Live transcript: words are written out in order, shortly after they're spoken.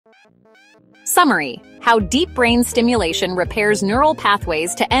Summary: how deep brain stimulation repairs neural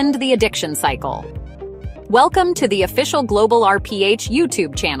pathways to end the addiction cycle. Welcome to the official GlobalRPh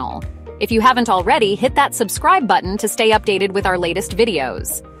YouTube channel. If you haven't already, hit that subscribe button to stay updated with our latest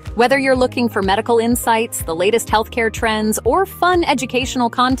videos. Whether you're looking for medical insights, the latest healthcare trends, or fun educational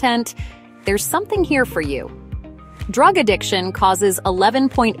content, there's something here for you. Drug addiction causes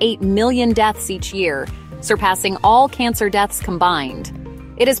 11.8 million deaths each year, surpassing all cancer deaths combined.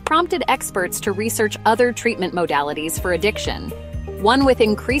 It has prompted experts to research other treatment modalities for addiction. One with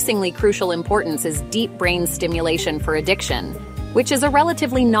increasingly crucial importance is deep brain stimulation for addiction, which is a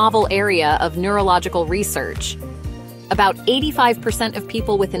relatively novel area of neurological research. About 85% of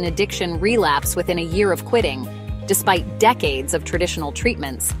people with an addiction relapse within a year of quitting, despite decades of traditional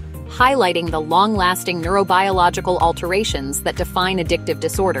treatments, highlighting the long-lasting neurobiological alterations that define addictive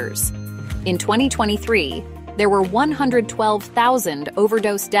disorders. In 2023, there were 112,000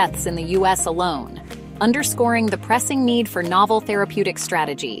 overdose deaths in the US alone, underscoring the pressing need for novel therapeutic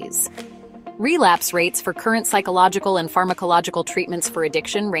strategies. Relapse rates for current psychological and pharmacological treatments for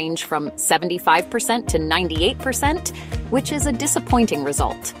addiction range from 75% to 98%, which is a disappointing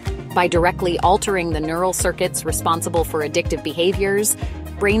result. By directly altering the neural circuits responsible for addictive behaviors,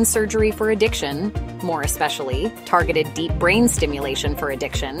 brain surgery for addiction, more especially targeted deep brain stimulation for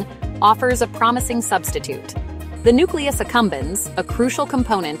addiction, offers a promising substitute. The nucleus accumbens, a crucial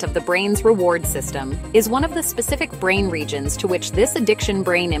component of the brain's reward system, is one of the specific brain regions to which this addiction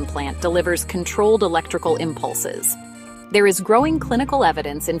brain implant delivers controlled electrical impulses. There is growing clinical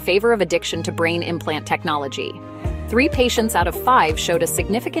evidence in favor of addiction to brain implant technology. 3 patients out of 5 showed a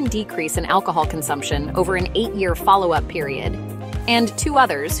significant decrease in alcohol consumption over an 8-year follow-up period, and 2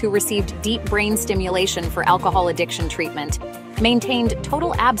 others who received deep brain stimulation for alcohol addiction treatment maintained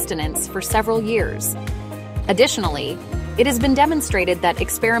total abstinence for several years. Additionally, it has been demonstrated that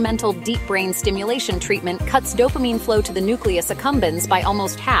experimental deep brain stimulation treatment cuts dopamine flow to the nucleus accumbens by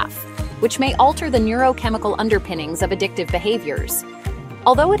almost half, which may alter the neurochemical underpinnings of addictive behaviors.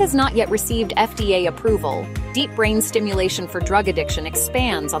 Although it has not yet received FDA approval, deep brain stimulation for drug addiction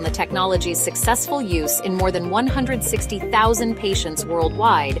expands on the technology's successful use in more than 160,000 patients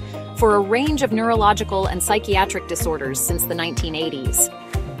worldwide for a range of neurological and psychiatric disorders since the 1980s.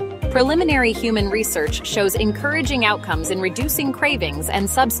 Preliminary human research shows encouraging outcomes in reducing cravings and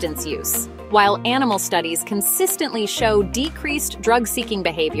substance use, while animal studies consistently show decreased drug-seeking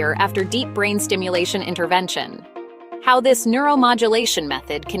behavior after deep brain stimulation intervention. How this neuromodulation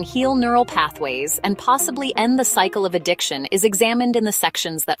method can heal neural pathways and possibly end the cycle of addiction is examined in the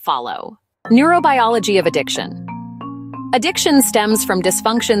sections that follow. Neurobiology of addiction. Addiction stems from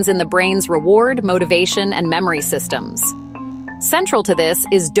dysfunctions in the brain's reward, motivation, and memory systems. Central to this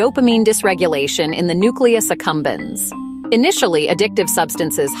is dopamine dysregulation in the nucleus accumbens. Initially, addictive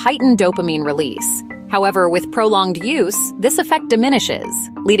substances heighten dopamine release. However, with prolonged use, this effect diminishes,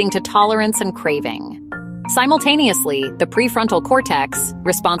 leading to tolerance and craving. Simultaneously, the prefrontal cortex,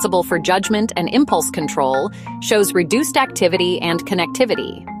 responsible for judgment and impulse control, shows reduced activity and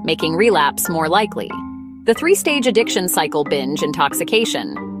connectivity, making relapse more likely. The 3-stage addiction cycle: binge,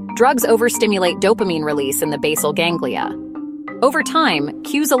 intoxication. Drugs overstimulate dopamine release in the basal ganglia. Over time,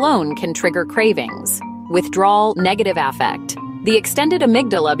 cues alone can trigger cravings. Withdrawal, negative affect. The extended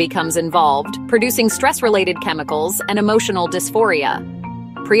amygdala becomes involved, producing stress-related chemicals and emotional dysphoria.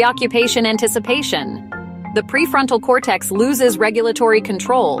 Preoccupation, anticipation. The prefrontal cortex loses regulatory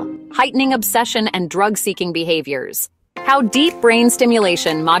control, heightening obsession and drug-seeking behaviors. How deep brain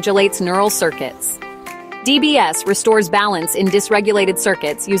stimulation modulates neural circuits. DBS restores balance in dysregulated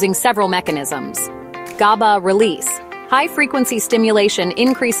circuits using several mechanisms. GABA release. High-frequency stimulation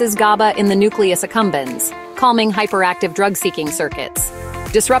increases GABA in the nucleus accumbens, calming hyperactive drug-seeking circuits.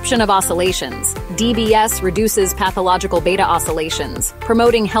 Disruption of oscillations. DBS reduces pathological beta oscillations,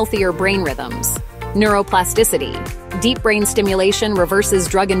 promoting healthier brain rhythms. Neuroplasticity. Deep brain stimulation reverses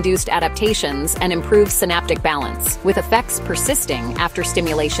drug-induced adaptations and improves synaptic balance, with effects persisting after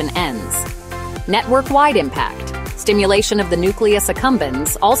stimulation ends. Network-wide impact. Stimulation of the nucleus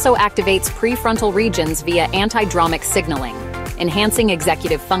accumbens also activates prefrontal regions via antidromic signaling, enhancing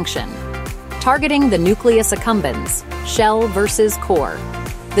executive function. Targeting the nucleus accumbens, shell versus core.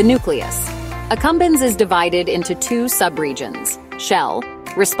 The nucleus. Accumbens is divided into 2 subregions. Shell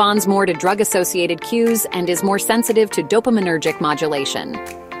responds more to drug-associated cues and is more sensitive to dopaminergic modulation.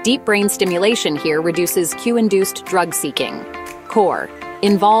 Deep brain stimulation here reduces cue-induced drug-seeking. Core,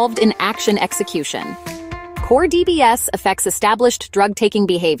 involved in action execution. Core DBS affects established drug-taking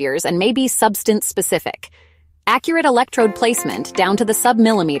behaviors and may be substance-specific. Accurate electrode placement down to the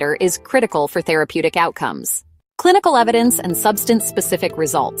sub-millimeter is critical for therapeutic outcomes. Clinical evidence and substance-specific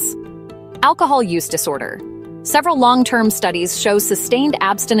results. Alcohol use disorder. Several long-term studies show sustained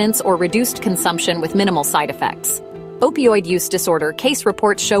abstinence or reduced consumption with minimal side effects. Opioid use disorder case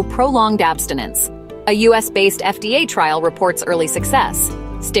reports show prolonged abstinence. A US-based FDA trial reports early success.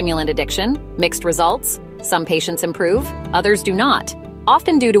 Stimulant addiction, mixed results. Some patients improve, others do not,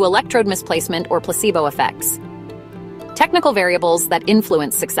 often due to electrode misplacement or placebo effects. Technical variables that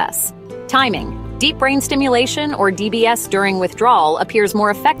influence success. Timing. Deep brain stimulation, or DBS, during withdrawal appears more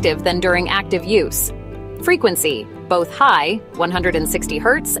effective than during active use. Frequency. Both high, 160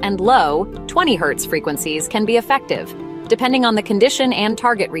 Hz, and low, 20 Hz frequencies can be effective, depending on the condition and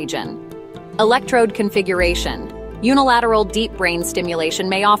target region. Electrode configuration. Unilateral deep brain stimulation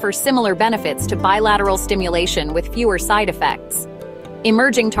may offer similar benefits to bilateral stimulation with fewer side effects.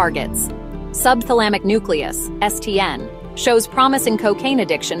 Emerging targets. Subthalamic nucleus, STN, shows promise in cocaine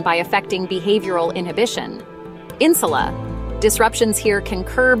addiction by affecting behavioral inhibition. Insula. Disruptions here can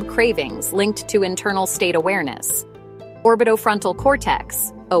curb cravings linked to internal state awareness. Orbitofrontal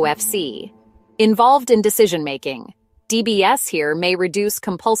cortex, OFC. Involved in decision-making. DBS here may reduce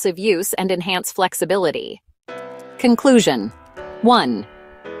compulsive use and enhance flexibility. Conclusion. 1.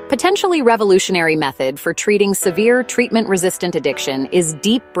 Potentially revolutionary method for treating severe treatment-resistant addiction is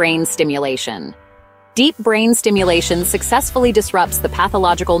deep brain stimulation. Deep brain stimulation successfully disrupts the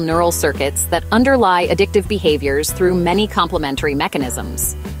pathological neural circuits that underlie addictive behaviors through many complementary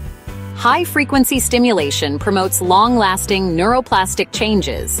mechanisms. High-frequency stimulation promotes long-lasting neuroplastic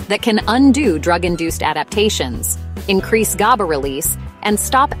changes that can undo drug-induced adaptations, increase GABA release, and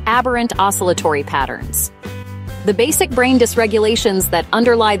stop aberrant oscillatory patterns. The basic brain dysregulations that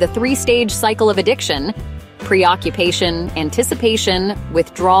underlie the three-stage cycle of addiction — preoccupation, anticipation,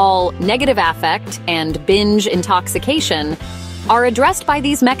 withdrawal, negative affect, and binge intoxication — are addressed by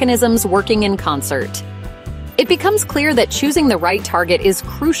these mechanisms working in concert. It becomes clear that choosing the right target is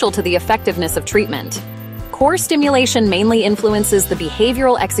crucial to the effectiveness of treatment. Core stimulation mainly influences the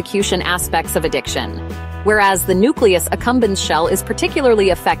behavioral execution aspects of addiction, whereas the nucleus accumbens shell is particularly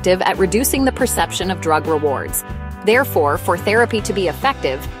effective at reducing the perception of drug rewards. Therefore, for therapy to be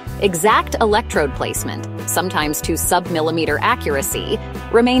effective, exact electrode placement, sometimes to sub-millimeter accuracy,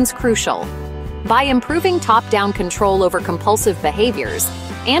 remains crucial. By improving top-down control over compulsive behaviors,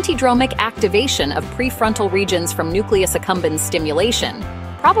 antidromic activation of prefrontal regions from nucleus accumbens stimulation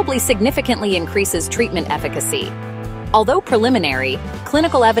probably significantly increases treatment efficacy. Although preliminary,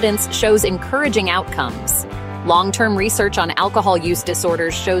 clinical evidence shows encouraging outcomes. Long-term research on alcohol use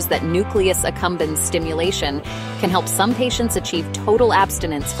disorders shows that nucleus accumbens stimulation can help some patients achieve total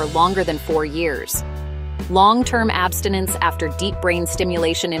abstinence for longer than 4 years. Long-term abstinence after deep brain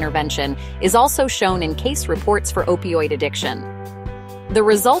stimulation intervention is also shown in case reports for opioid addiction. The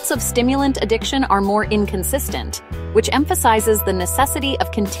results of stimulant addiction are more inconsistent, which emphasizes the necessity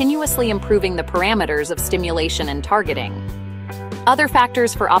of continuously improving the parameters of stimulation and targeting. Other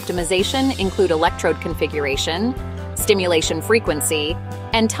factors for optimization include electrode configuration, stimulation frequency,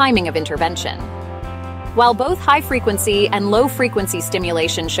 and timing of intervention. While both high-frequency and low-frequency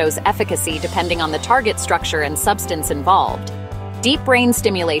stimulation shows efficacy depending on the target structure and substance involved, deep brain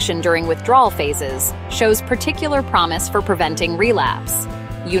stimulation during withdrawal phases shows particular promise for preventing relapse.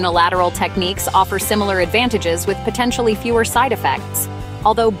 Unilateral techniques offer similar advantages with potentially fewer side effects,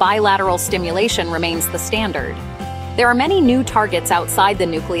 although bilateral stimulation remains the standard. There are many new targets outside the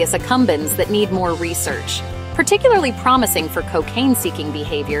nucleus accumbens that need more research. Particularly promising for cocaine-seeking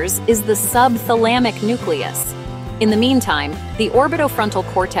behaviors is the subthalamic nucleus. In the meantime, the orbitofrontal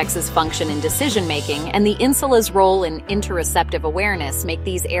cortex's function in decision-making and the insula's role in interoceptive awareness make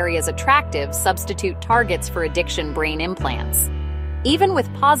these areas attractive substitute targets for addiction brain implants. Even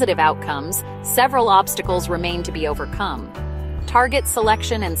with positive outcomes, several obstacles remain to be overcome. Target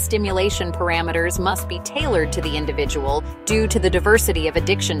selection and stimulation parameters must be tailored to the individual due to the diversity of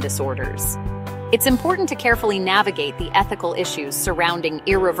addiction disorders. It's important to carefully navigate the ethical issues surrounding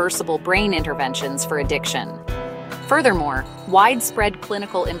irreversible brain interventions for addiction. Furthermore, widespread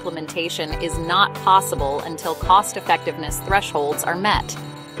clinical implementation is not possible until cost-effectiveness thresholds are met.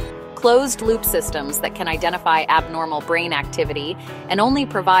 Closed-loop systems that can identify abnormal brain activity and only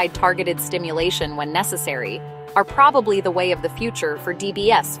provide targeted stimulation when necessary are probably the way of the future for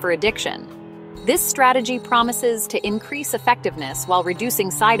DBS for addiction. This strategy promises to increase effectiveness while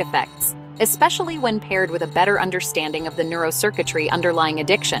reducing side effects, especially when paired with a better understanding of the neurocircuitry underlying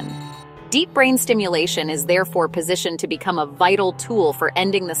addiction. Deep brain stimulation is therefore positioned to become a vital tool for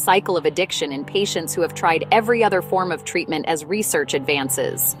ending the cycle of addiction in patients who have tried every other form of treatment as research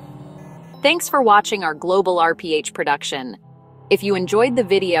advances. Thanks for watching our GlobalRPh production. If you enjoyed the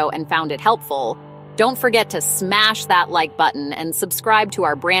video and found it helpful, Don't forget to smash that like button and subscribe to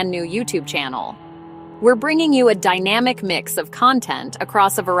our brand new YouTube channel. We're bringing you a dynamic mix of content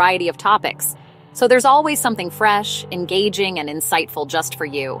across a variety of topics, so there's always something fresh, engaging, and insightful just for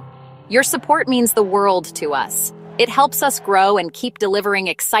you. Your support means the world to us. It helps us grow and keep delivering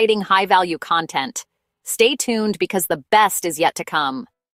exciting, high-value content. Stay tuned because the best is yet to come.